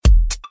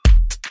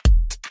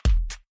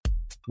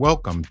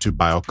Welcome to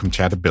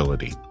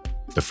Biocompatibility,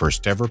 the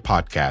first ever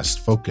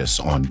podcast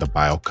focused on the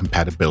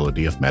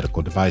biocompatibility of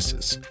medical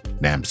devices.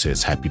 NAMSA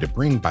is happy to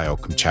bring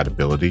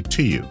biocompatibility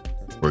to you,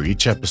 where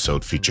each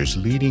episode features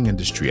leading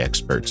industry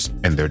experts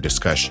and their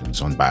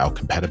discussions on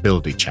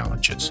biocompatibility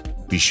challenges.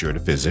 Be sure to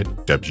visit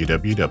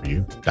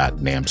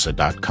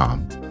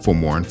www.namsa.com for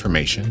more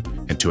information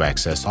and to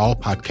access all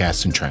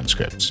podcasts and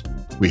transcripts.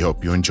 We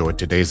hope you enjoyed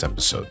today's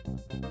episode.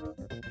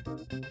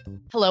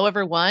 Hello,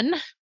 everyone.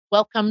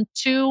 Welcome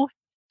to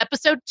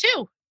episode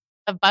 2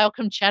 of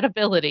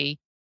Biocompatibility.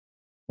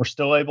 We're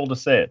still able to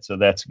say it, so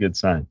that's a good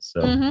sign.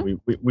 So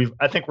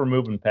I think we're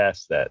moving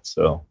past that.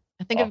 So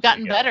I think I've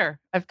gotten better.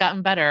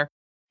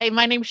 Hey,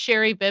 my name's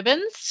Sherry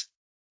Bibbins.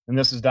 And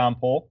this is Don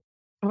Pohl.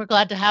 We're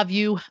glad to have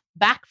you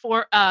back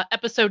for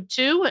episode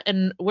 2,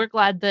 and we're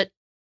glad that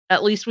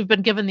at least we've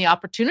been given the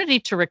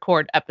opportunity to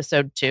record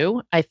episode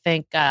 2. I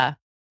think that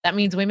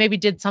means we maybe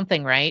did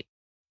something right.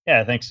 Yeah,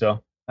 I think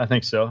so. I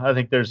think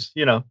there's,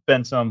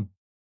 been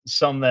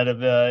some that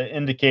have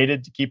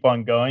indicated to keep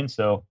on going.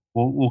 So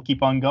we'll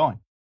keep on going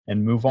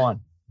and move on.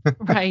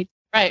 Right.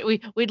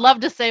 We'd love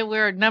to say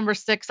we're number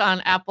 6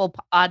 on Apple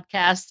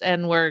Podcasts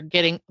and we're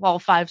getting all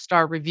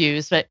 5-star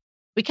reviews, but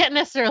we can't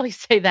necessarily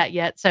say that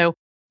yet. So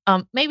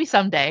maybe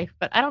someday,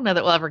 but I don't know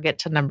that we'll ever get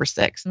to number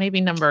 6,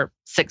 maybe number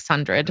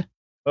 600.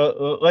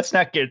 Let's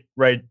not get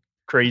right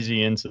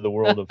crazy into the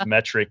world of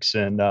metrics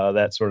and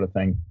that sort of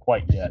thing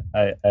quite yet.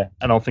 I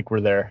don't think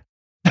we're there.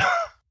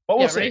 But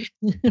we'll see.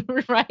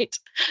 Right.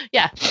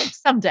 Yeah.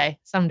 Someday.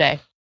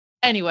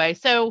 Anyway,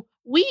 so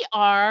we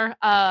are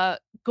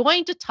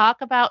going to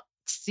talk about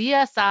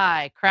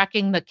CSI,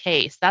 cracking the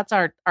case. That's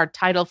our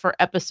title for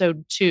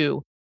episode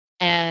 2.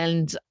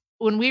 And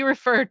when we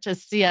refer to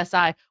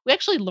CSI, we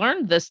actually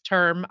learned this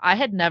term. I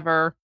had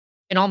never,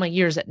 in all my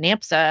years at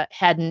NAMSA,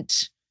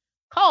 hadn't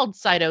called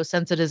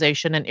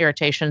cytosensitization and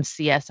irritation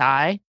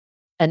CSI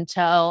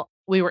until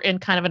we were in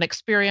kind of an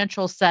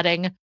experiential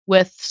setting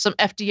with some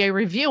FDA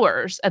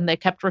reviewers, and they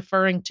kept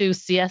referring to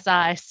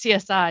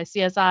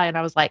CSI. And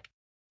I was like,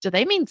 do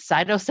they mean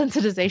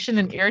cytosensitization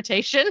and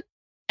irritation?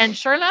 And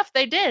sure enough,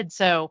 they did.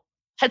 So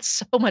that's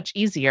so much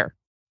easier.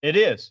 It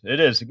is.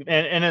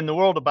 And in the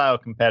world of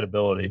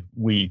biocompatibility,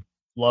 we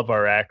love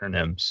our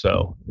acronyms.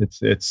 So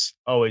it's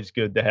always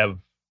good to have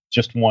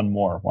just one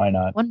more. Why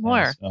not? One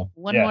more.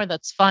 More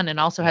that's fun and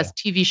also has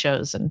TV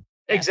shows. And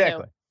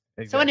Exactly.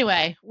 So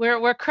anyway,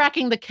 we're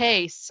cracking the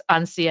case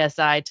on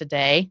CSI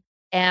today.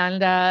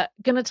 And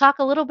going to talk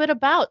a little bit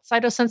about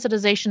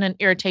cytosensitization and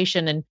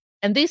irritation.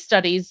 And these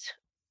studies,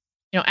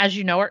 as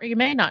you know, or you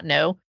may not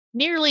know,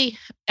 nearly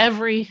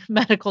every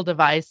medical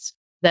device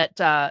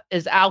that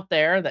is out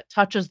there that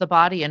touches the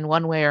body in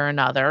one way or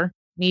another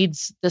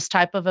needs this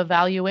type of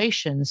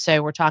evaluation.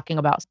 So we're talking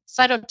about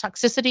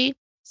cytotoxicity,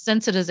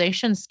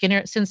 sensitization, skin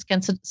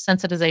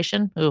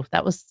sensitization. Ooh,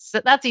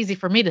 that's easy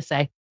for me to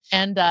say.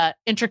 And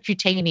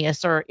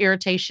intracutaneous or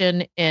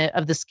irritation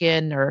of the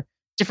skin or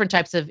different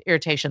types of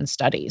irritation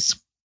studies.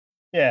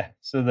 Yeah.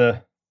 So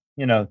the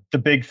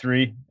big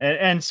 3,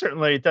 and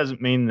certainly it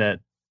doesn't mean that,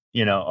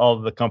 all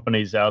of the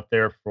companies out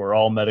there for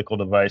all medical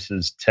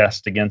devices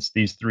test against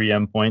these 3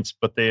 endpoints,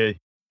 but they,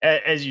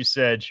 as you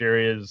said,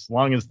 Sherry, as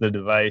long as the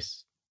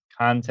device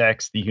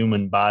contacts the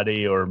human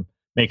body or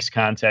makes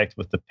contact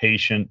with the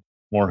patient,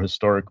 more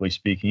historically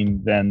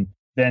speaking, then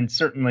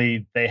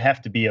certainly they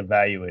have to be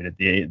evaluated.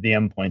 The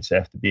endpoints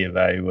have to be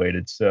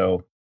evaluated.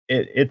 So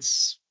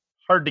it's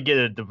hard to get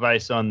a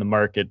device on the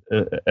market,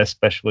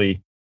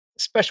 especially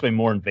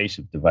more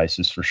invasive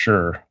devices for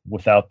sure,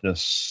 without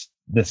this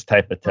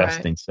type of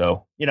testing. Right.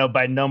 So,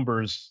 by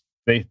numbers,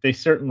 they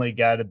certainly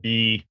got to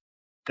be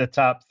the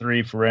top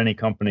 3 for any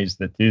companies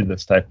that do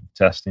this type of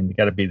testing. They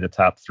got to be the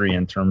top 3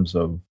 in terms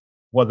of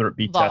whether it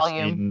be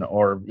volume. Testing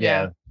or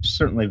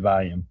certainly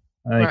volume.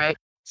 Right.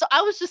 So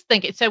I was just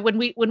thinking, so when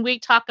we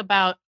talk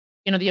about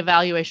the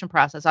evaluation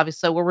process,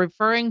 obviously we're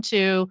referring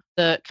to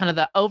the kind of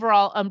the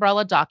overall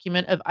umbrella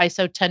document of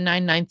ISO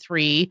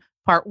 10993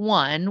 Part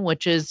 1,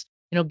 which is,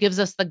 gives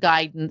us the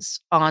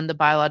guidance on the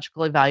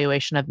biological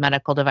evaluation of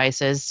medical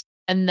devices.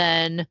 And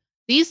then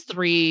these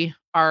 3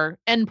 are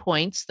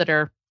endpoints that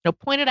are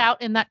pointed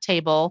out in that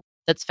table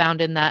that's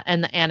found in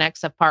the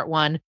annex of Part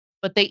 1,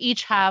 but they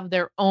each have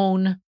their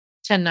own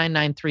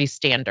 10993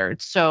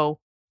 standards. So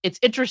it's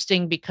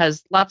interesting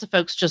because lots of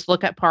folks just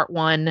look at Part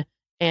 1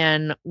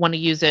 and want to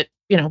use it,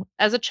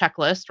 as a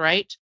checklist,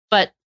 right?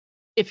 But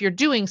if you're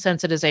doing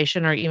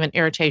sensitization or even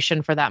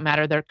irritation for that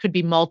matter, there could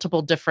be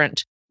multiple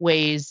different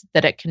ways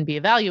that it can be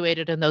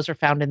evaluated, and those are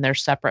found in their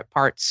separate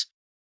parts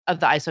of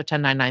the ISO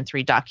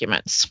 10993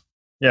 documents.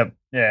 Yep.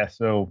 Yeah.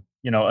 So,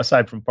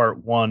 aside from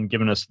Part 1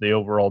 giving us the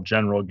overall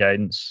general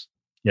guidance,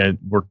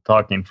 we're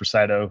talking for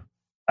ISO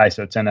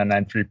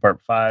 10993 Part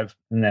 5,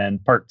 and then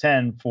Part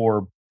 10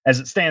 for, as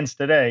it stands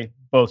today,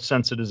 both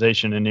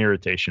sensitization and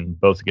irritation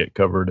both get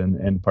covered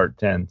in Part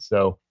 10.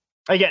 So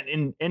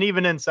again, and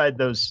even inside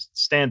those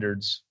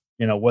standards,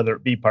 whether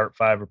it be Part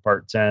 5 or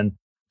Part 10,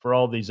 for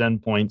all these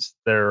endpoints,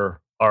 there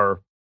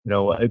are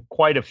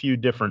quite a few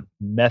different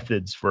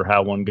methods for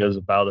how one goes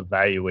about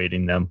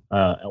evaluating them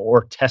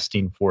or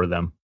testing for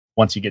them.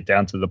 Once you get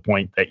down to the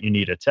point that you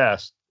need a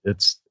test,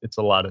 it's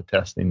a lot of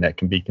testing that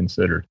can be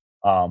considered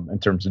in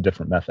terms of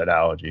different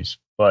methodologies.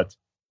 But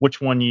which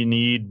one you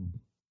need,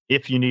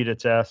 if you need a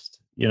test,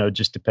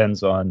 just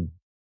depends on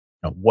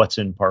what's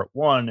in part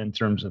one in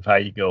terms of how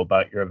you go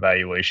about your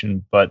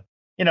evaluation. But,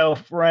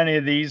 for any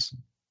of these,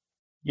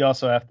 you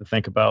also have to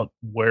think about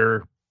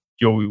where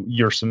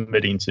you're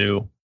submitting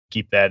to.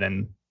 Keep that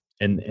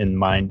in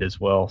mind as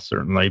well,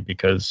 certainly,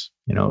 because,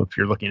 if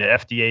you're looking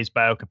at FDA's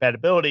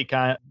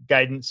biocompatibility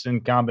guidance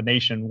in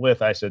combination with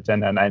ISO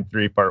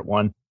 10993 Part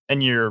 1,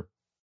 and you're,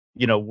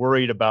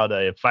 worried about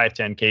a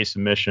 510K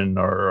submission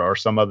or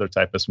some other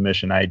type of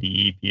submission,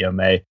 IDE,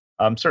 PMA,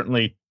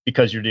 certainly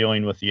because you're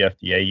dealing with the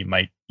FDA,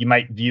 you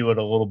might view it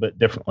a little bit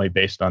differently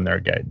based on their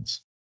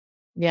guidance.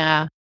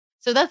 Yeah.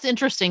 So that's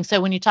interesting. So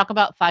when you talk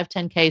about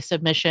 510K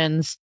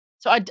submissions,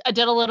 so I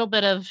did a little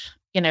bit of,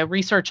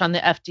 research on the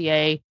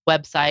FDA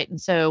website.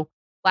 And so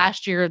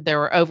last year there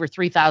were over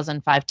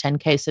 3,000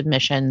 510K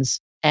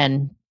submissions.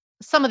 And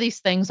some of these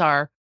things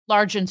are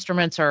large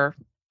instruments or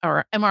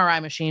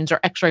MRI machines or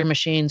X-ray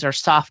machines or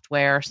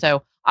software.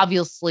 So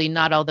obviously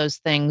not all those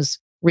things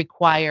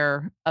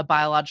require a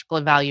biological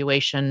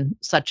evaluation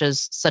such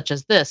as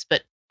this.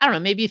 But I don't know,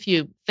 maybe if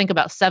you think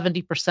about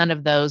 70%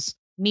 of those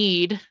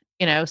need,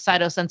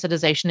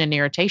 cytosensitization and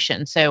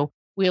irritation. So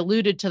we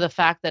alluded to the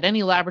fact that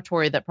any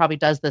laboratory that probably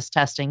does this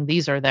testing,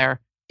 these are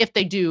if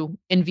they do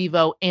in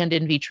vivo and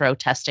in vitro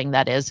testing,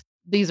 that is,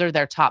 these are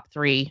their top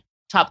three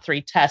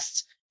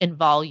tests in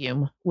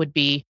volume would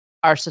be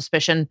our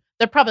suspicion.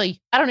 They're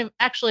probably, I'm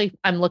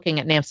looking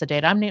at NAMSA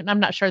data. I'm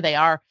not sure they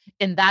are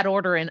in that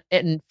order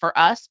in for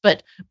us,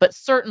 but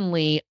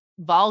certainly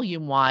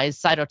volume wise,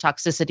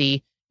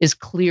 cytotoxicity is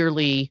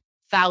clearly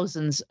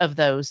thousands of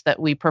those that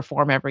we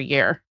perform every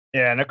year.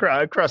 Yeah. And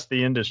across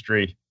the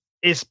industry,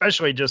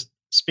 especially just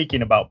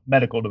speaking about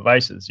medical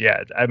devices.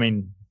 Yeah. I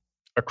mean,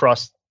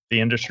 across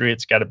the industry,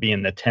 it's got to be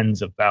in the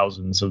tens of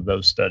thousands of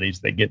those studies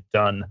that get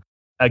done.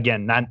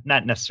 Again,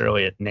 not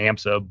necessarily at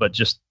NAMSA, but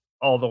just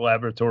all the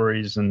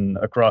laboratories and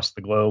across the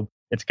globe.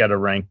 It's got to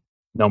rank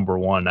number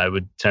one, I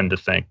would tend to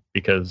think,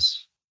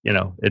 because,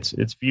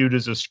 it's viewed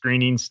as a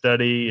screening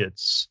study.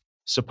 It's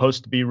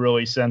supposed to be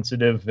really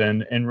sensitive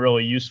and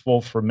really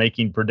useful for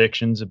making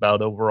predictions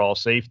about overall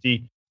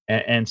safety.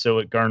 And so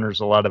it garners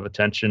a lot of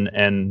attention.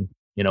 And,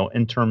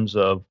 in terms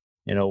of,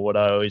 what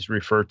I always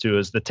refer to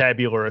as the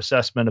tabular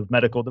assessment of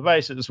medical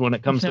devices, when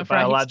it comes to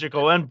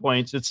biological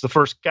endpoints, it's the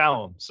first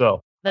column.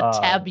 So the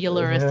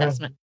tabular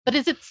assessment. But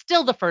is it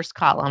still the first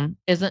column?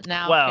 Isn't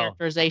now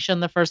characterization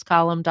the first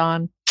column,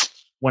 Don?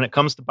 When it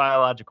comes to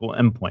biological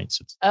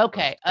endpoints, it's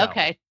okay.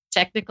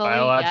 Technically,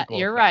 yeah,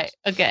 you're right.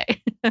 Okay.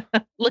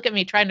 Look at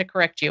me trying to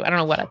correct you. I don't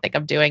know what I think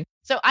I'm doing.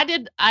 So I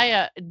did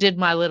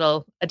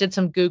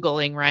some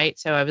Googling, right?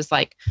 So I was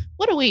like,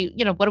 what do we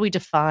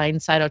define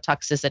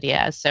cytotoxicity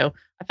as? So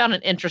I found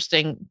an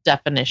interesting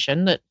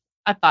definition that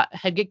I thought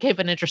gave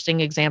an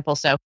interesting example.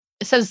 So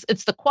it says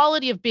it's the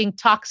quality of being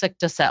toxic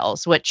to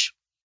cells, which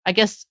I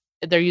guess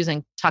they're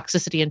using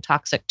toxicity and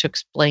toxic to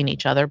explain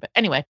each other. But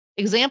anyway,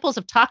 examples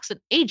of toxic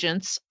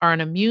agents are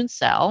an immune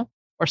cell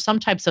or some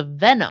types of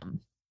venom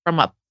from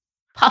a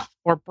puff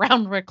or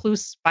brown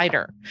recluse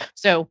spider.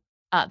 So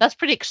that's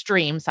pretty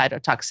extreme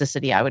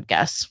cytotoxicity, I would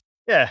guess.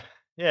 Yeah.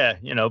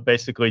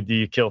 Basically, do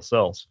you kill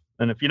cells?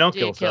 And if you don't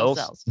kill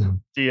cells,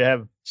 do you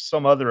have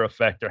some other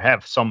effect or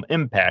have some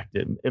impact?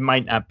 It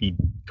might not be,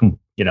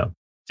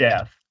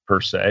 death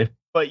per se.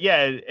 But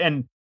yeah,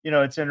 and,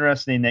 it's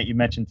interesting that you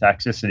mentioned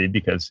toxicity,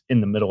 because in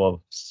the middle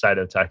of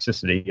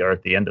cytotoxicity or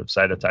at the end of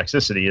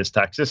cytotoxicity is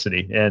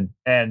toxicity.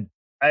 And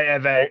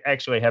I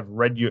actually have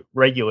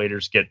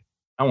regulators get,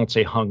 I won't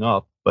say hung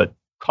up, but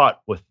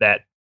caught with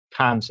that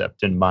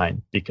concept in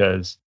mind,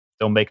 because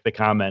they'll make the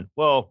comment,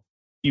 well,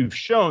 you've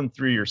shown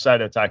through your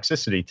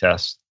cytotoxicity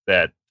tests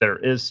that there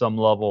is some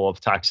level of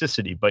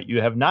toxicity, but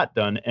you have not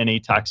done any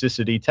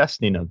toxicity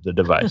testing of the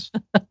device.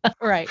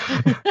 Right.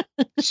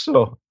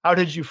 So how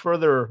did you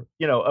further,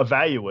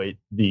 evaluate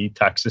the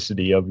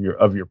toxicity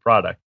of your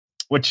product?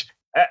 Which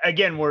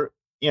again, we're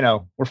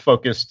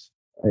focused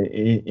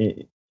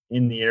in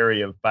the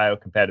area of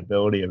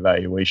biocompatibility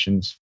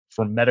evaluations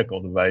for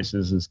medical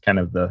devices is kind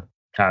of the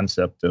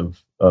concept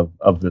of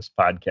this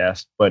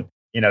podcast. But,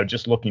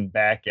 just looking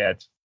back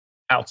at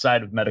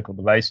outside of medical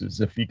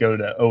devices, if you go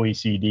to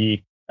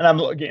OECD, and I'm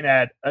looking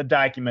at a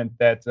document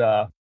that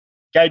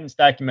guidance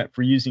document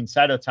for using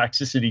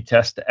cytotoxicity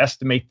tests to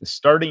estimate the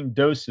starting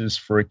doses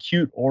for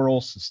acute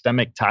oral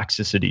systemic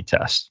toxicity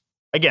tests.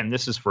 Again,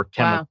 this is for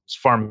chemicals,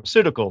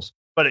 pharmaceuticals,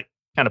 but it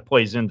kind of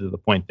plays into the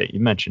point that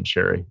you mentioned,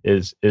 Sherry,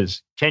 is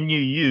can you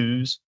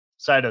use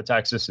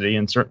cytotoxicity,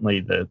 and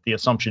certainly the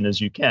assumption is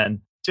you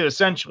can, to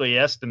essentially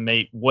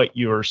estimate what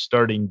your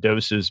starting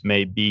doses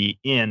may be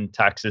in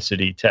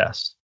toxicity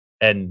tests.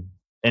 And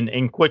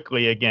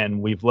quickly,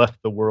 again, we've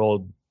left the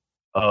world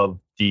of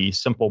the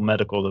simple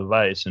medical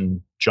device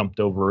and jumped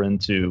over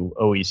into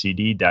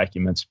OECD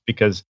documents,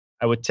 because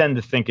I would tend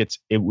to think it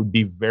would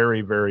be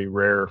very, very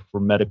rare for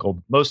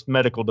most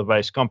medical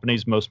device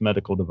companies, most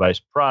medical device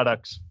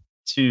products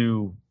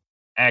to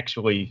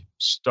actually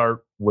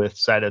start with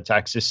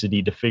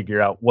cytotoxicity to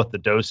figure out what the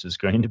dose is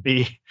going to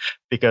be,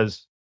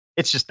 because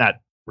it's just not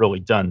really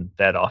done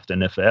that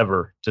often, if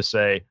ever, to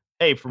say,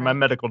 hey, for my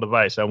medical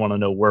device, I want to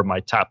know where my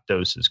top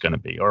dose is going to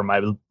be or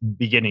my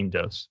beginning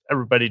dose.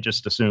 Everybody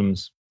just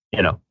assumes,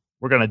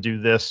 we're going to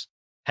do this,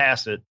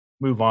 pass it,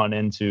 move on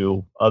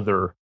into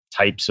other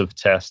types of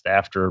tests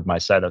after my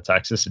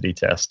cytotoxicity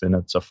test. And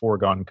it's a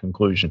foregone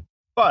conclusion.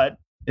 But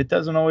it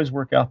doesn't always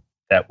work out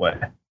that way.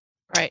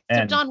 Right.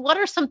 So, Don, what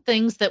are some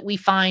things that we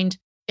find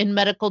in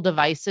medical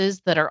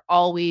devices that are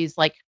always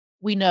like,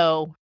 we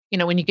know,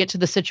 when you get to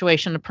the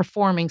situation of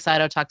performing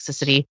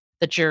cytotoxicity,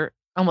 that you're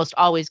almost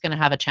always going to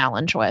have a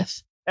challenge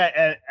with?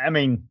 I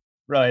mean,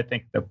 really, I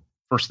think the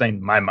first thing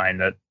in my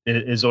mind that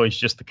is always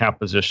just the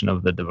composition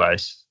of the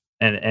device,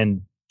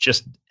 and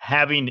just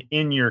having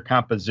in your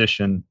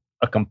composition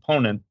a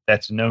component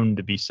that's known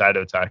to be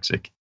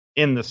cytotoxic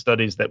in the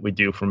studies that we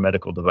do for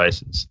medical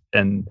devices.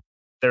 And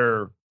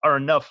there are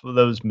enough of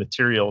those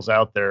materials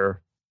out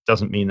there.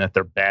 Doesn't mean that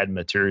they're bad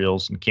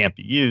materials and can't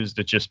be used.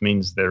 It just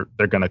means they're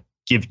going to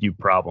give you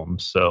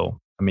problems. So,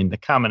 I mean, the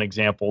common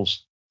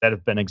examples that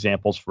have been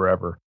examples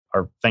forever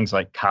are things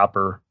like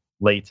copper,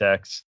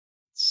 latex,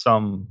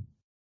 some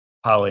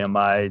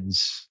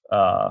polyamides,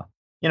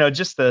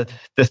 just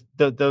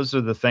those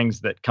are the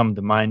things that come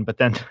to mind. But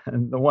then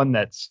the one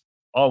that's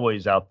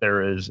always out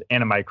there is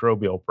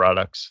antimicrobial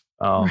products,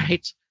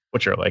 right,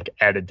 which are like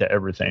added to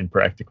everything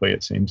practically,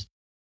 it seems.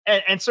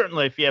 And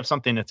certainly, if you have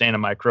something that's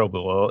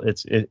antimicrobial,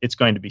 it's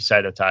going to be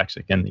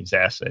cytotoxic in these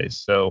assays.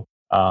 So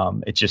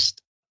it's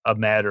just a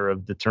matter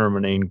of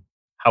determining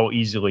how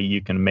easily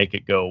you can make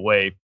it go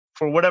away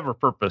for whatever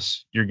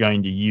purpose you're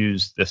going to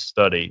use this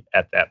study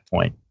at that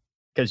point,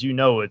 because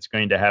it's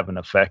going to have an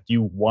effect.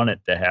 You want it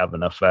to have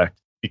an effect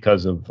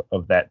because of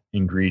that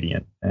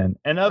ingredient and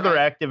other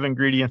active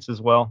ingredients as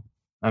well.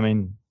 I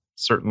mean,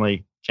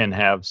 certainly can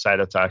have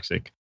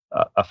cytotoxic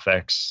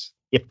effects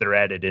if they're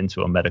added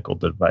into a medical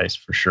device,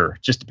 for sure.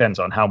 It just depends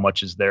on how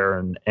much is there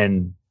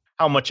and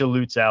how much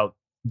elutes out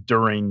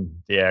during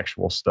the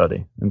actual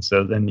study. And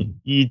so then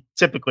you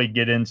typically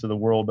get into the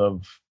world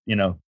of,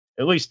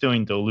 at least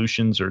doing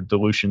dilutions or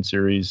dilution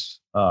series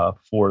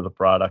for the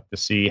product to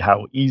see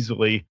how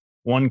easily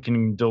one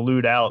can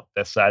dilute out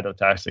the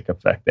cytotoxic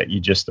effect that you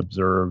just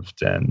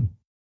observed. And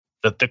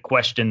the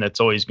question that's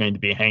always going to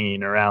be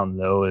hanging around,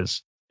 though,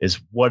 is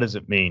what does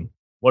it mean?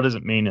 What does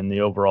it mean in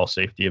the overall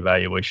safety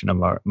evaluation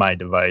of my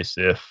device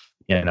if,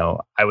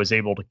 I was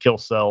able to kill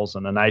cells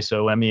in an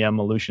ISO-MEM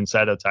elution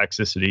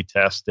cytotoxicity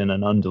test in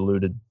an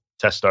undiluted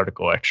test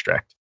article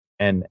extract?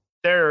 And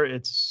there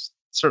it's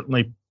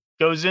certainly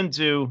goes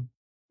into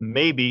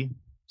maybe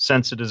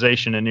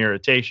sensitization and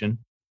irritation.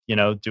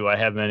 Do I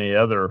have any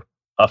other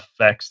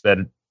effects that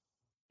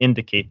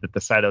indicate that the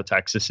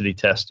cytotoxicity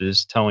test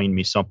is telling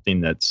me something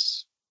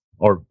that's,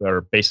 or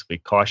basically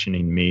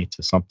cautioning me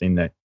to something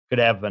that could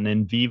have an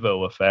in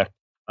vivo effect?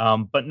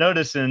 But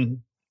notice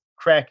in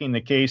cracking the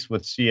case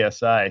with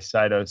CSI,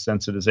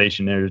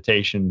 cytosensitization,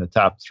 irritation, the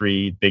top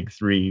big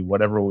three,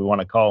 whatever we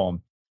want to call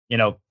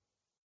them,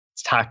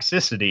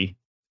 toxicity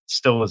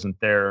still isn't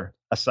there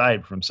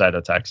aside from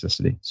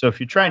cytotoxicity. So if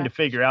you're trying to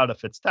figure out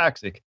if it's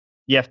toxic,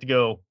 you have to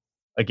go,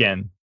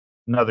 again,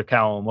 another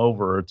column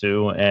over or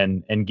two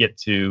and get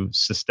to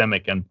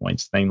systemic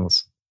endpoints,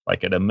 things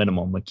like at a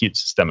minimum acute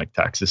systemic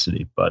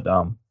toxicity. But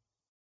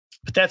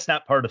that's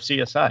not part of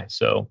CSI.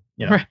 So,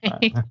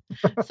 right.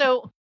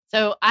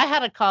 So I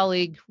had a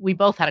colleague, we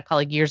both had a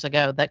colleague years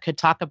ago that could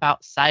talk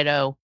about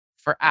cyto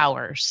for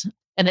hours.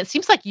 And it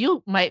seems like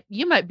you might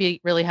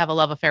really have a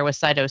love affair with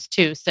cytos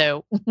too.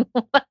 So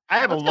I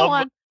have a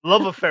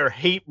love affair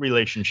hate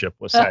relationship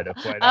with cyto,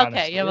 quite honestly.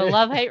 Okay, you have a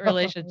love-hate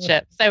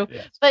relationship. So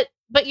yes. but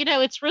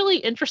it's really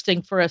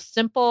interesting for a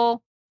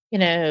simple,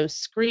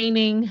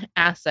 screening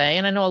assay.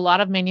 And I know a lot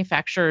of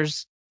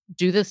manufacturers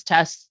do this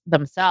test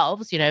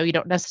themselves. You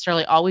don't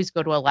necessarily always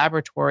go to a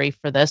laboratory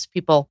for this.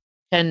 People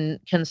can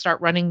start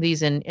running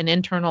these in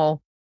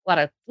internal, a lot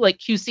of like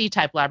QC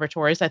type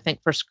laboratories, I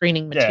think, for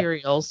screening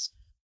materials.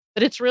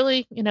 But it's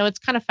really, it's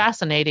kind of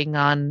fascinating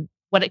on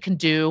what it can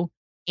do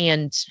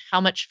and how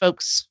much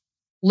folks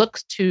look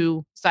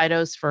to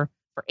cytos for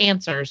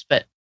answers.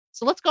 But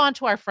so let's go on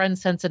to our friend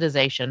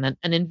sensitization,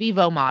 an in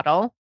vivo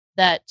model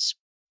that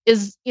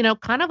is,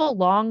 kind of a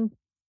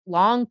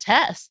long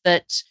test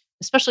that,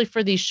 especially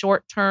for these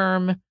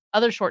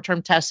other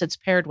short-term tests it's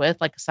paired with,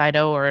 like a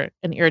cyto or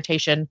an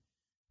irritation,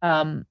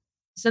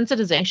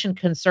 sensitization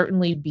can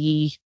certainly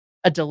be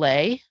a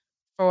delay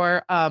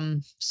for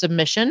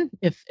submission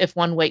if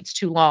one waits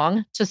too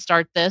long to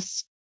start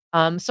this.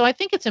 So I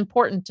think it's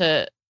important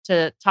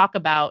to talk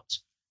about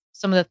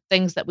some of the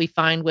things that we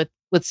find with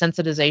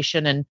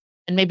sensitization and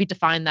maybe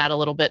define that a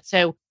little bit.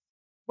 So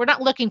we're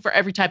not looking for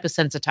every type of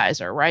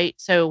sensitizer, right?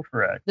 So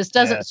correct. This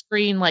doesn't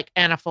screen like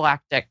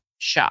anaphylactic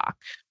shock.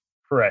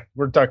 Correct.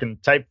 We're talking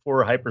type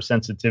 4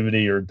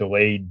 hypersensitivity or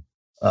delayed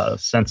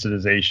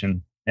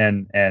sensitization.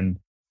 And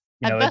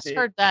I've best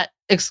heard that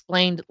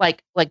explained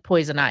like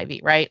poison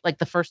ivy, right? Like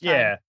the first time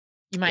yeah,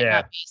 you might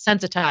not be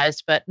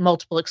sensitized, but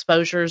multiple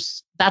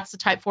exposures. That's the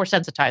type 4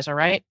 sensitizer,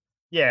 right?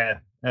 yeah.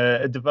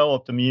 A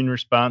developed immune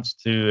response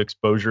to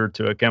exposure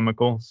to a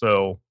chemical.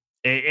 So,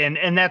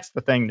 and that's the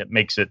thing that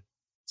makes it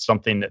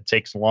something that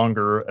takes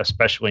longer,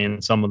 especially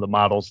in some of the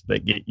models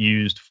that get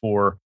used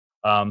for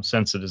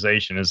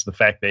sensitization, is the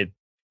fact that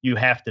you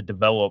have to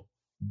develop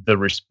the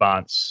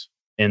response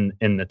in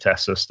the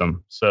test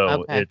system.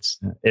 So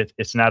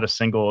it's not a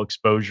single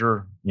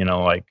exposure,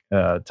 like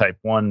type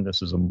 1.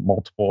 This is a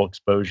multiple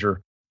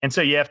exposure. And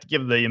so you have to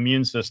give the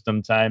immune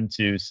system time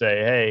to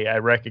say, hey, I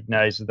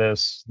recognize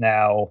this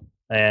now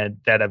and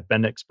that I've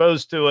been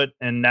exposed to it,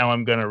 and now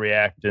I'm going to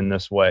react in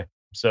this way.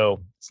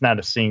 So it's not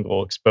a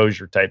single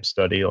exposure type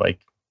study like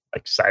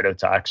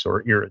cytotox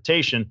or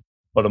irritation,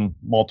 but a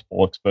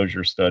multiple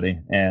exposure study.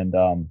 And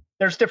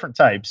there's different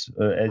types,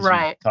 as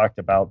you talked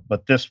about,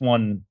 but this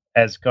one,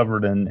 as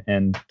covered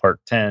in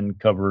Part 10,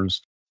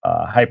 covers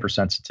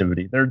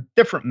hypersensitivity. There are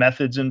different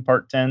methods in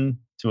Part 10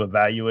 to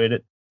evaluate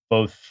it,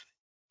 both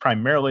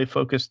primarily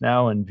focused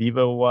now in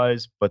vivo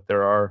wise, but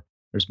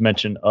there's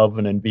mention of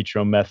an in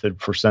vitro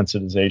method for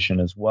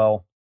sensitization as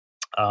well,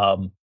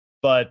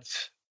 but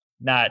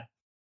not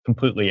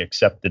completely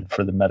accepted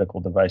for the medical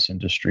device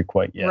industry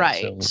quite yet.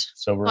 Right.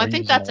 So I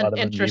think that's an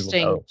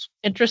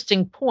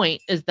interesting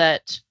point, is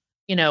that,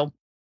 and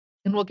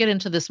we'll get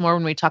into this more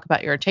when we talk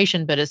about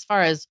irritation, but as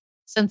far as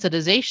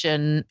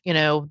sensitization,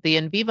 the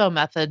in vivo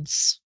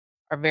methods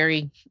are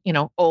very,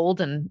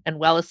 old and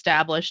well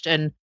established.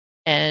 And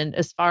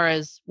as far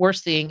as we're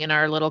seeing in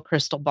our little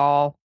crystal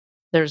ball,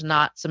 there's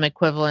not some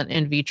equivalent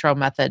in vitro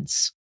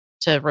methods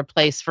to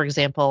replace, for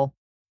example,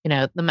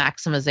 the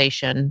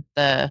maximization,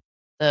 the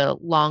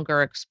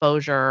longer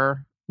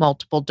exposure,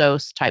 multiple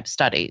dose type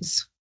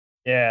studies.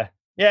 Yeah.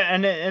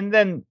 And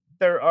then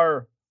there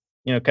are,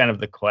 kind of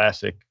the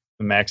classic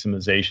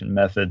maximization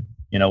method,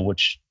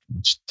 which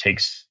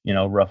takes,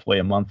 roughly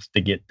a month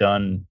to get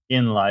done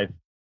in life.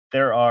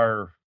 There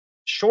are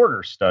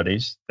shorter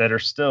studies that are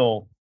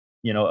still,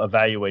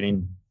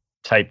 evaluating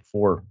type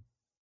 4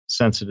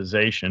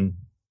 sensitization,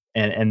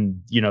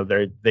 and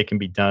they can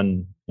be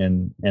done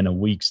in a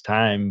week's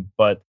time.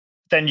 But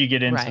then you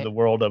get into the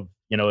world of,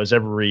 is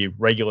every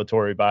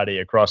regulatory body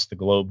across the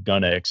globe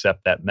going to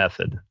accept that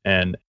method?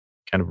 And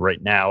kind of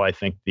right now, I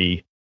think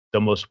the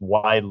most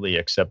widely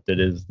accepted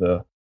is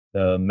the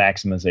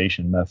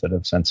maximization method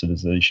of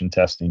sensitization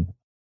testing.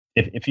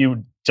 If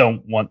you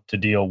don't want to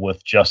deal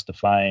with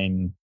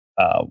justifying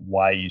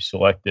why you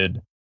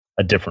selected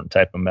a different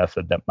type of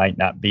method that might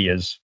not be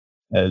as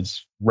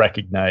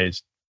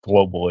recognized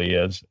globally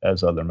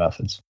as other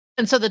methods.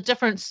 And so the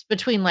difference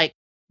between like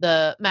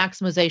the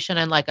maximization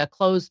and like a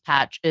closed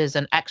patch is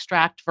an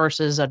extract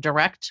versus a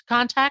direct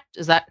contact.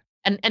 Is that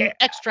and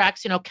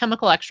extracts,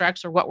 chemical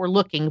extracts are what we're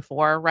looking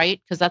for,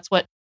 right? Because that's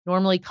what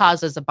normally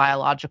causes a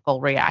biological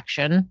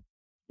reaction.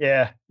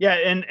 Yeah.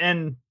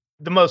 And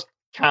the most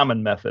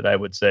common method, I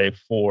would say,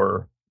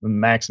 for the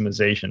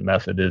maximization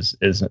method is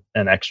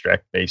an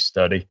extract-based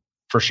study,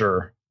 for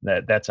sure.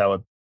 That's how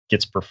it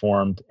gets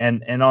performed.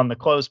 And on the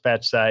closed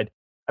patch side,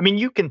 I mean,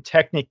 you can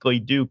technically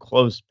do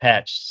closed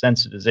patch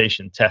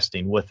sensitization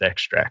testing with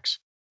extracts.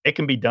 It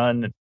can be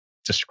done,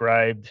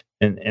 described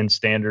in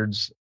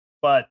standards,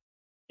 but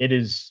it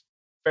is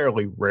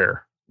fairly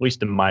rare. At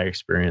least in my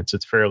experience,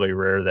 it's fairly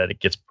rare that it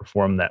gets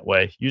performed that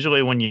way.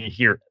 Usually when you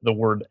hear the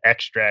word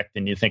extract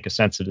and you think of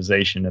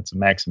sensitization, it's a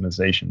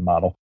maximization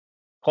model.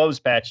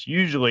 Closed patch,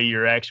 usually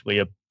you're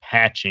actually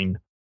patching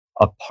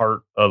a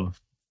part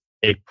of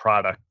a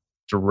product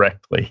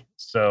directly.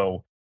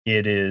 So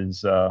it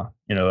is, a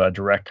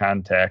direct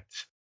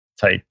contact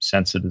type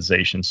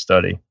sensitization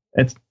study.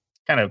 It's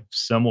kind of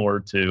similar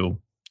to,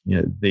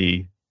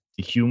 the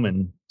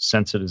human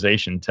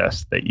sensitization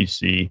tests that you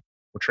see,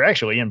 which are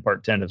actually in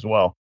Part 10 as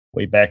well,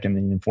 way back in the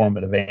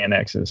informative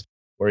annexes,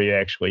 where you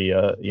actually,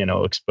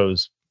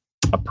 expose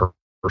a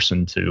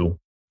person to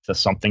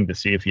something to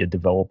see if you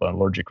develop an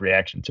allergic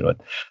reaction to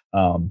it.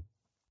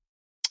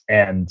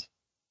 And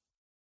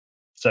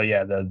so,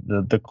 yeah,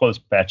 the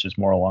closed patch is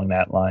more along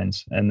that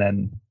lines. And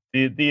then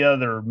the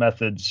other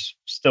methods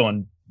still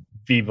in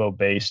vivo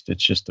based.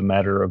 It's just a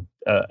matter of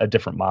a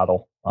different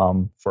model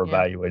for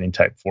evaluating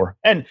type 4.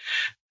 And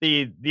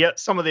the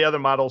some of the other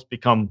models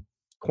become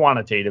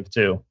quantitative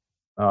too,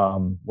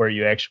 where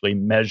you actually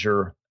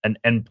measure an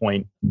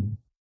endpoint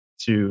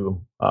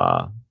to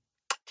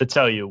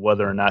tell you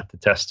whether or not the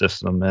test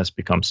system has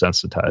become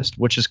sensitized,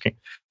 which is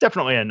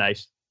definitely a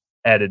nice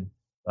added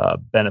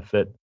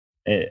benefit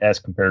as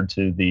compared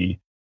to the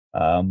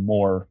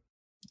more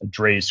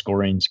Draize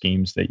scoring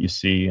schemes that you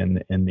see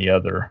in the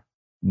other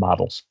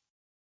models.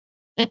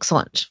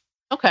 Excellent.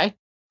 Okay.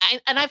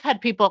 And I've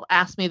had people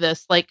ask me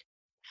this, like,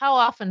 how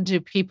often do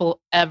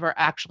people ever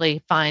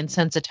actually find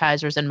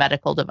sensitizers in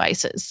medical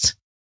devices?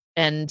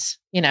 And,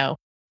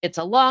 it's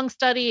a long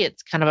study.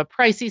 It's kind of a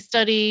pricey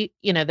study.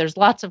 There's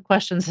lots of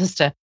questions as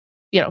to,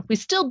 we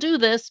still do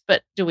this,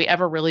 but do we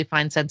ever really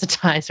find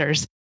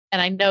sensitizers?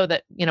 and I know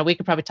that, we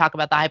could probably talk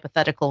about the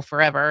hypothetical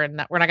forever, and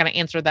that we're not going to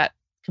answer that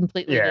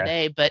completely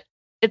today, but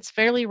it's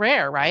fairly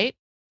rare, right?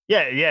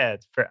 Yeah,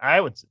 it's fair.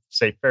 I would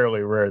say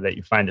fairly rare that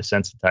you find a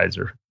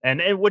sensitizer,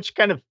 and which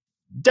kind of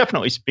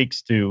definitely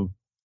speaks to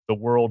the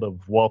world of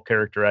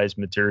well-characterized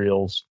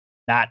materials,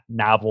 not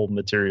novel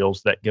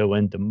materials that go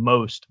into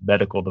most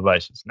medical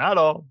devices. Not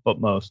all, but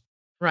most.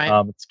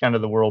 Right. It's kind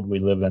of the world we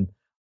live in.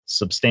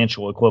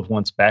 Substantial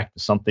equivalence back to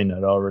something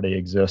that already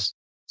exists.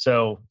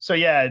 So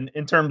yeah,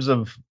 in terms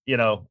of,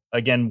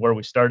 again, where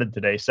we started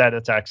today,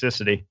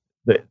 cytotoxicity,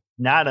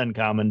 not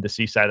uncommon to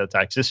see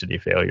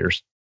cytotoxicity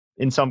failures.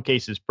 In some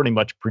cases, pretty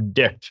much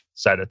predict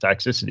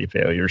cytotoxicity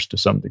failures to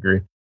some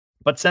degree.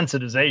 But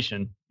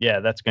sensitization,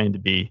 yeah, that's going to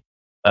be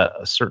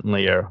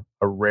certainly a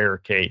rare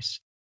case.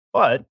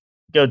 But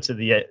go to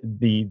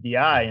the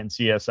eye and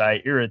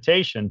CSI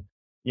irritation,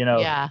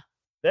 Yeah.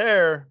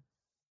 there,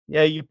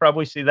 yeah, you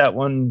probably see that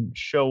one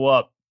show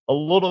up a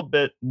little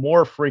bit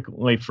more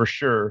frequently for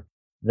sure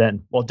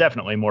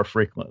definitely more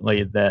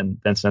frequently than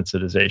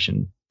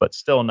sensitization, but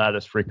still not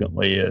as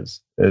frequently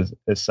as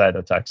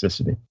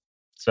cytotoxicity.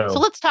 So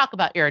let's talk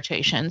about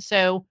irritation.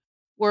 So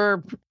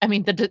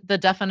the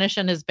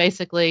definition is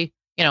basically,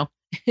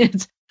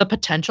 it's the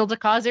potential to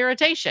cause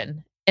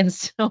irritation. And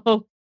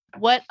so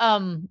what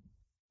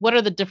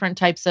are the different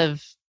types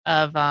of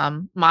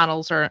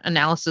models or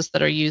analysis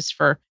that are used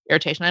for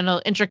irritation? I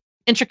know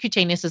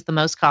intracutaneous is the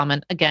most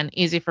common. Again,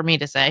 easy for me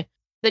to say.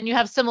 Then you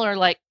have similar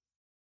like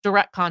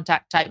direct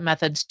contact type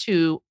methods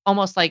to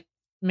almost like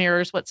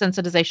mirrors what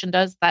sensitization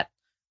does.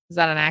 Is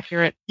that an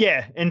accurate?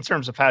 Yeah, in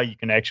terms of how you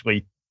can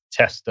actually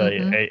test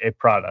a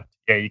product.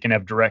 Yeah, you can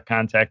have direct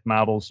contact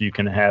models. You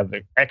can have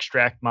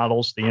extract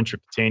models. The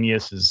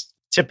intracutaneous is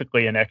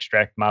typically an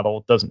extract model.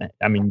 It doesn't,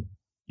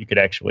 you could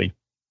actually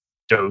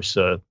dose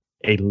a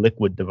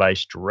liquid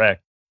device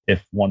direct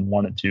if one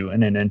wanted to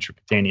in an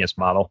intracutaneous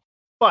model.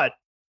 But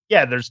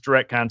yeah, there's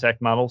direct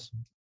contact models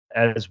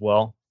as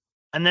well.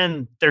 And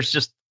then there's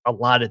just a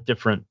lot of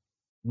different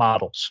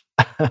models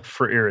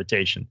for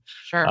irritation.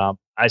 Sure.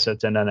 ISO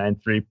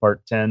 10993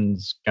 Part 10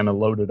 is kind of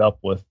loaded up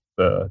with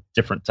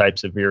different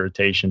types of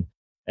irritation.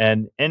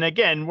 And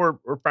again, we're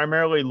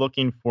primarily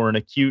looking for an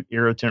acute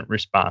irritant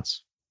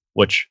response,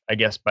 which I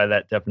guess by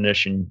that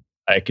definition,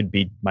 I could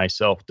be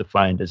myself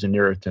defined as an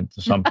irritant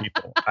to some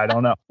people. I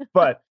don't know.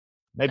 But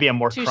maybe a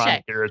more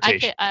chronic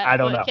irritation. I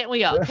don't know. Can't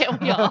we all?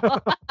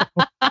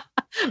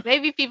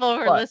 Maybe people who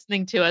are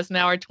listening to us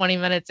now are 20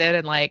 minutes in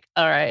and like,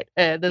 all right,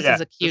 this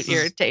is acute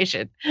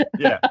irritation.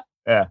 Yeah.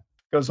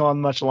 Goes on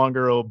much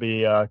longer, it'll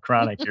be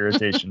chronic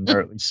irritation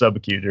or at least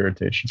subacute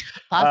irritation.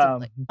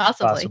 Possibly.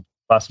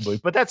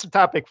 But that's a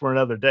topic for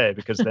another day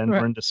because then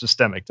we're into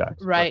systemic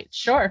toxins. Right.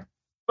 Sure.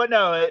 But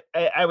no,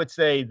 I would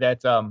say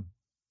that,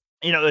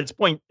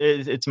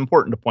 it's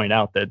important to point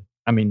out that,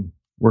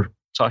 we're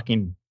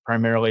talking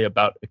primarily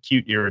about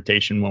acute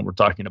irritation when we're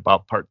talking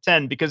about Part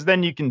 10, because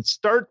then you can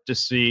start to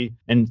see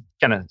and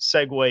kind of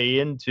segue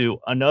into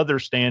another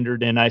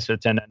standard in ISO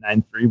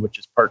 10993, which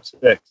is Part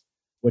 6,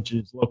 which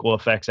is local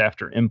effects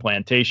after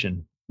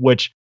implantation,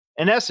 which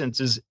in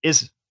essence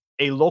is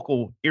a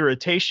local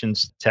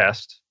irritations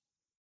test,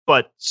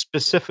 but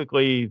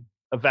specifically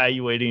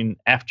evaluating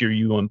after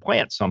you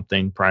implant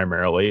something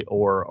primarily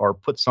or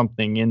put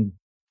something in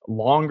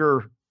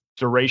longer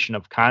duration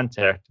of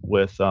contact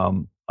with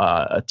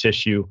a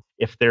tissue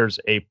if there's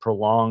a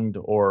prolonged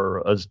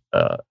or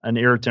an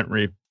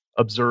irritant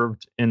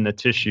observed in the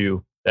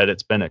tissue that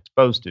it's been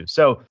exposed to.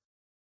 So,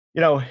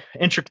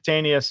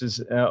 intracutaneous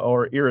is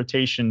or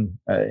irritation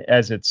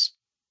as it's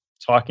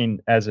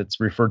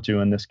referred to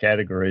in this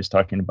category is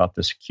talking about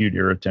this acute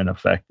irritant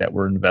effect that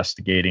we're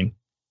investigating.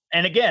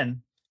 And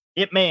again,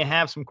 it may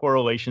have some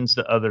correlations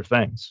to other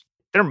things.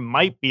 There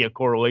might be a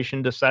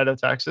correlation to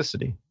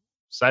cytotoxicity.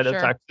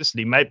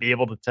 Cytotoxicity might be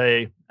able to tell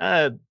you,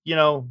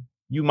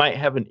 you might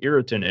have an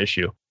irritant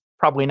issue.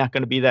 Probably not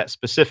going to be that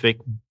specific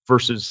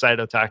versus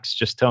cytotox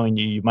just telling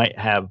you might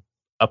have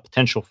a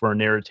potential for an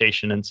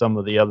irritation and some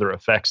of the other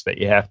effects that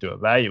you have to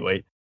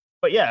evaluate.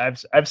 But yeah,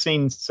 I've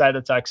seen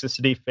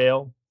cytotoxicity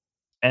fail.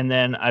 And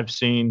then I've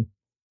seen,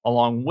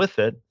 along with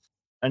it,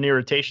 an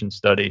irritation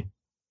study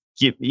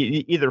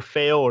either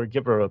fail or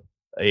give her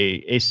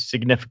a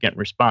significant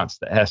response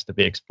that has to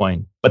be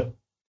explained. But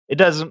it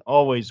doesn't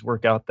always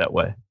work out that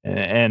way.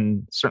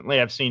 And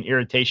certainly I've seen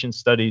irritation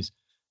studies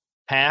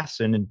pass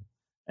and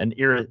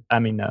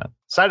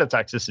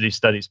cytotoxicity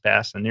studies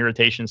pass and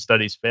irritation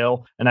studies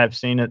fail. And I've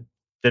seen it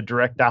the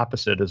direct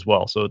opposite as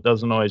well. So it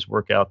doesn't always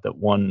work out that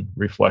one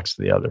reflects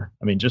the other.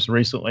 Just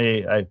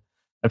recently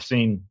I've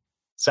seen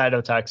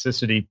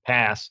cytotoxicity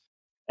pass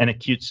and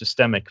acute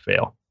systemic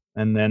fail.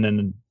 And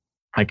then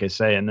like I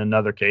say, in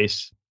another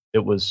case,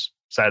 it was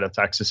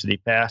cytotoxicity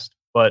passed,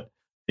 but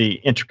the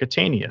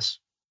intracutaneous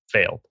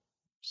failed.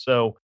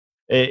 So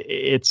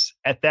it's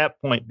at that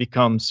point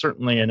becomes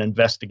certainly an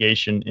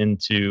investigation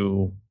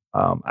into,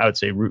 I would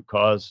say, root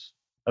cause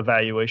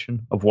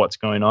evaluation of what's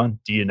going on.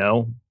 Do you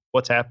know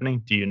what's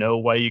happening? Do you know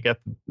why you got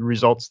the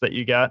results that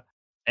you got?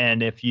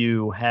 And if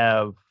you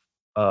have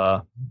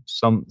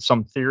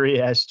some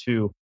theory as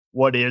to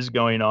what is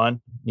going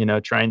on,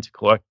 trying to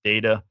collect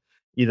data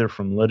either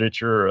from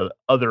literature or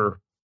other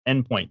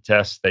endpoint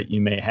tests that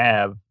you may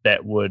have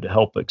that would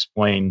help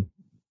explain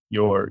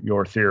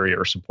your theory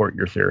or support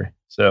your theory.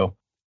 So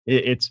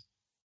it's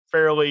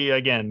fairly,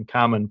 again,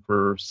 common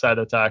for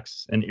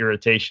cytotox and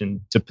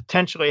irritation to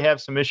potentially have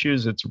some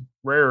issues. It's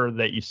rare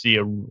that you see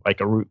a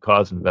root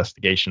cause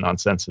investigation on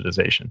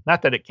sensitization.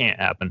 Not that it can't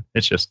happen.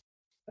 It's just,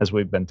 as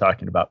we've been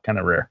talking about, kind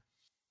of rare.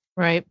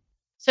 Right.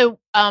 So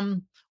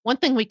one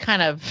thing we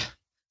kind of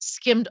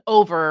skimmed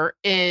over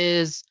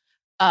is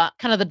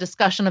kind of the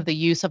discussion of the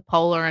use of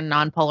polar and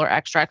nonpolar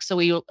extracts. So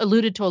we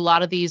alluded to a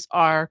lot of these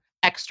are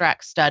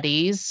extract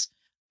studies,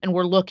 and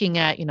we're looking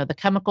at, the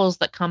chemicals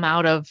that come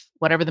out of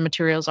whatever the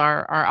materials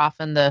are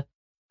often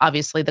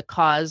obviously the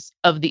cause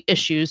of the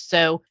issues.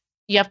 So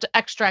you have to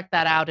extract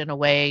that out in a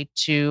way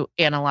to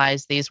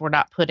analyze these. We're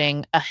not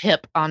putting a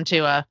hip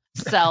onto a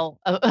cell,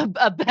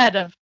 a bed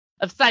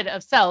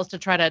of cells to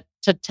try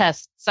to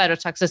test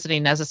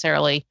cytotoxicity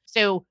necessarily.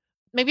 So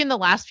maybe in the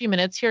last few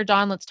minutes here,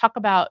 Don, let's talk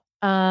about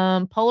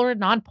polar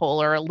and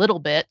nonpolar a little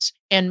bit,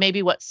 and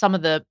maybe what some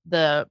of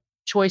the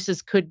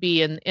choices could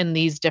be in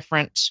these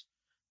different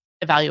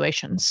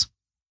evaluations.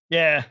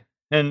 Yeah.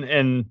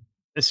 And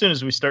as soon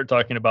as we start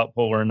talking about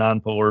polar and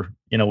nonpolar,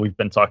 we've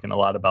been talking a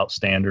lot about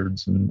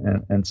standards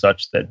and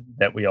such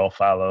that we all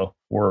follow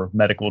for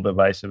medical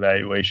device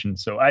evaluation.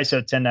 So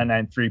ISO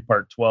 10993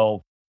 Part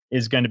 12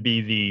 is going to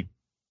be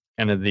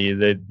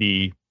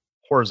the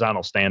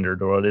horizontal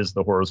standard, or it is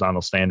the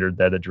horizontal standard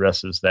that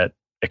addresses that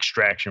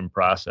extraction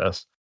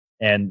process.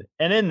 And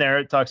in there,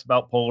 it talks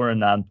about polar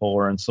and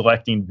nonpolar and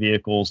selecting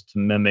vehicles to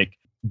mimic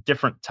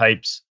different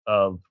types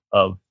of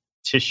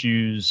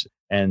tissues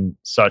and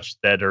such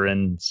that are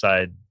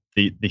inside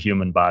the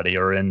human body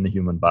or in the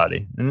human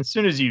body. And as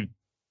soon as you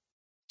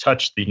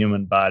touch the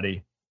human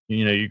body,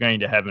 you're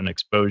going to have an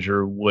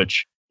exposure,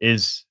 which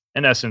is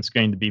in essence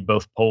going to be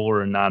both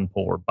polar and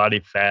nonpolar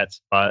body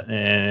fats,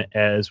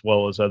 as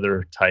well as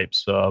other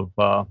types of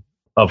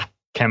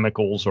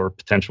chemicals or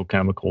potential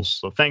chemicals.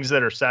 So things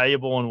that are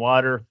soluble in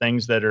water,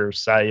 things that are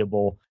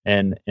soluble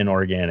in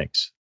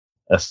organics,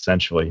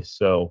 essentially.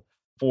 So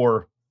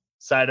for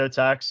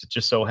cytotox, it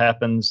just so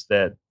happens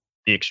that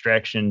the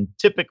extraction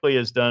typically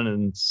is done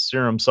in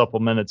serum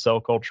supplemented cell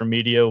culture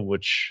media,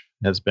 which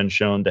has been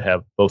shown to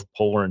have both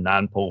polar and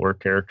nonpolar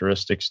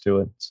characteristics to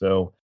it.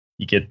 So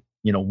you get,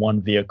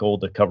 one vehicle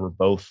to cover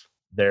both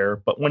there.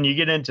 But when you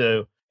get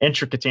into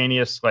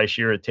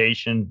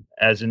intracutaneous/irritation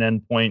as an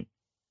endpoint,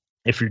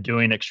 if you're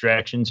doing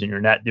extractions and you're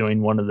not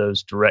doing one of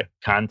those direct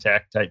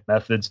contact type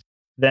methods,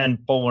 then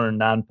polar and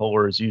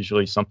nonpolar is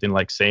usually something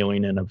like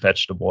saline and a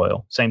vegetable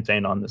oil. Same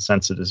thing on the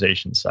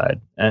sensitization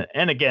side.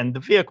 And again, the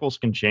vehicles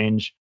can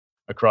change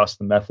across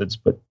the methods,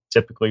 but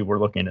typically we're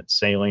looking at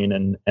saline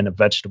and a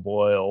vegetable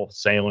oil,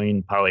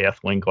 saline,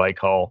 polyethylene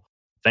glycol,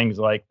 things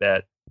like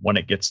that when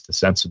it gets to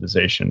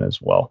sensitization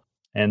as well.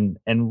 And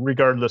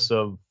regardless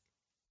of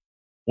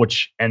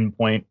which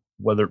endpoint,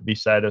 whether it be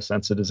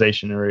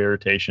cytosensitization or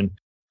irritation,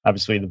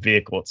 obviously the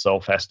vehicle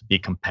itself has to be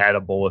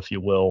compatible, if you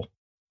will,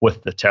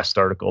 with the test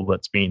article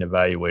that's being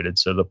evaluated.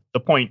 So the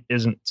point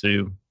isn't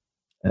to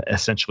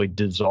essentially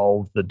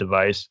dissolve the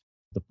device.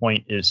 The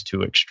point is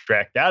to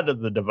extract out of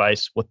the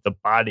device what the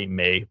body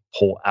may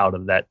pull out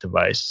of that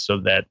device so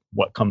that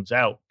what comes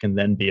out can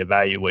then be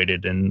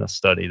evaluated in the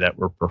study that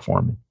we're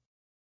performing.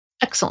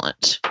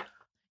 Excellent.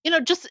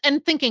 Just in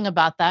thinking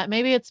about that,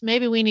 maybe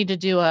we need to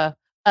do a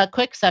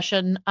quick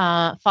session,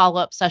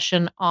 follow-up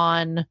session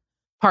on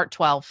Part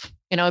 12.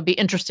 It'd be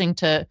interesting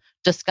to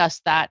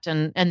discuss that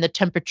and the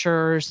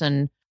temperatures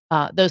and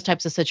those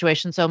types of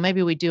situations. So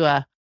maybe we do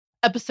a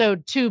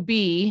episode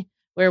 2B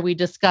where we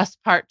discuss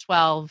Part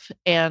 12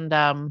 and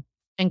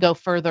go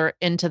further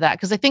into that,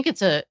 because I think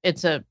it's a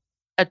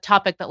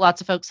topic that lots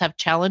of folks have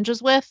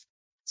challenges with,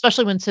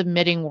 especially when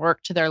submitting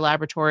work to their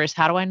laboratories.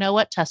 How do I know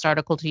what test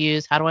article to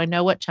use? How do I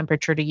know what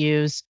temperature to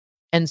use?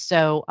 And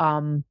so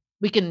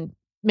we can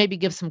maybe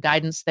give some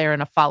guidance there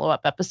in a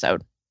follow-up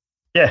episode.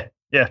 Yeah,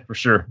 for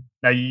sure.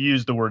 Now you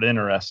use the word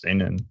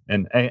interesting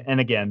and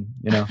again,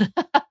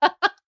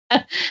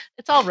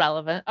 it's all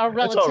relevant or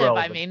relative. It's all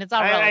relevant. It's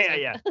all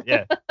relative.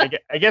 Yeah.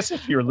 I guess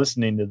if you're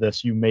listening to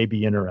this, you may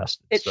be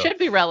interested. It should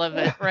be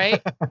relevant,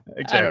 right?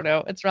 Exactly. I don't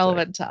know. It's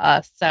relevant to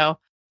us. So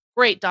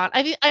great, Don.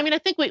 I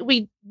think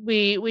we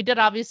did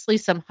obviously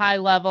some high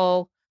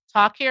level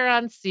talk here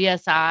on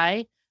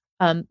CSI.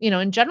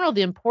 In general,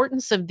 the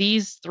importance of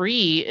these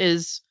three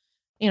is,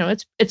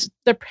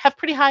 they have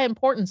pretty high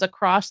importance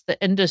across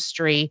the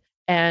industry,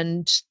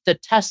 and the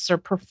tests are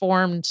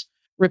performed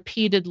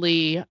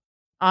repeatedly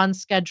on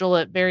schedule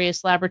at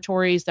various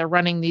laboratories. They're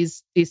running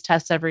these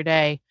tests every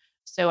day.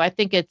 So I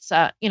think it's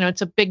a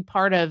big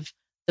part of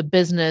the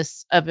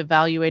business of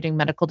evaluating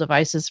medical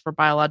devices for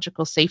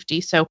biological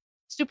safety. So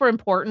super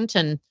important,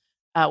 and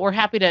we're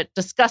happy to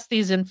discuss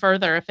these in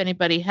further if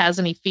anybody has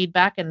any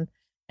feedback and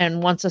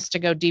wants us to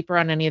go deeper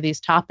on any of these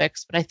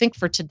topics. But I think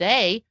for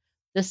today,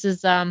 this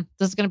is going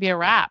to be a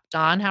wrap.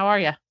 Don, how are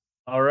you?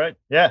 All right.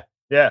 Yeah.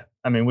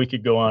 I mean, we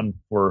could go on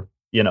for,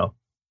 hours.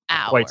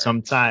 Quite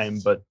some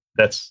time, but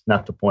that's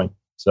not the point.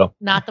 So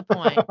not the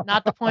point,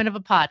 not the point of a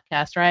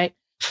podcast, right?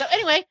 So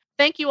anyway,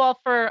 thank you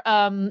all for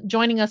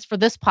joining us for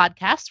this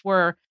podcast.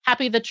 We're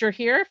happy that you're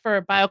here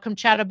for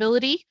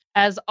Biocompatibility.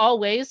 As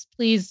always,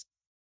 please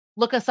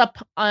look us up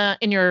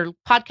in your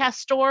podcast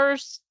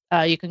stores.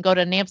 You can go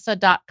to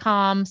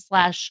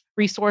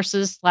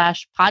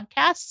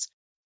namsa.com/resources/podcasts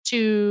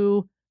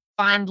to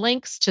find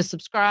links to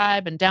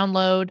subscribe and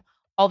download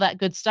all that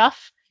good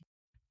stuff.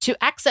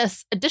 To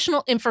access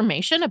additional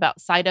information about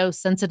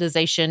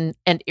cytosensitization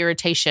and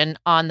irritation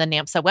on the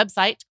NAMSA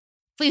website,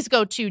 please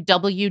go to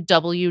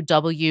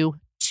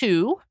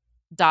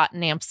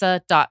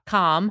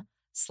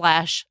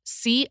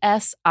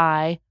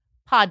www.namsa.com/CSI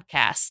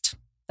podcast.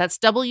 That's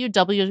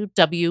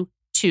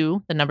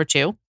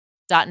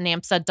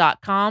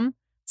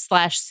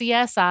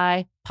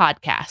www.namsa.com/CSI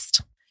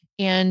podcast.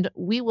 And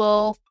we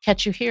will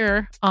catch you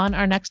here on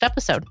our next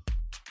episode.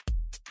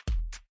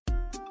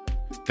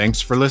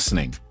 Thanks for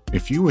listening.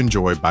 If you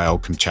enjoy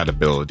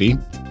Biocompatibility,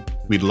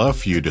 we'd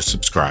love for you to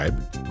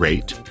subscribe,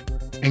 rate,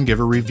 and give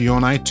a review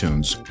on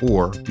iTunes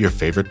or your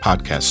favorite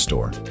podcast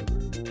store.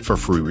 For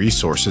free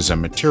resources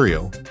and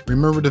material,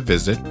 remember to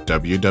visit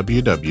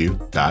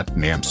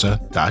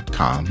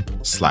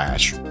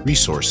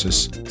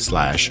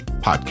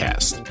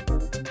www.namsa.com/resources/podcast.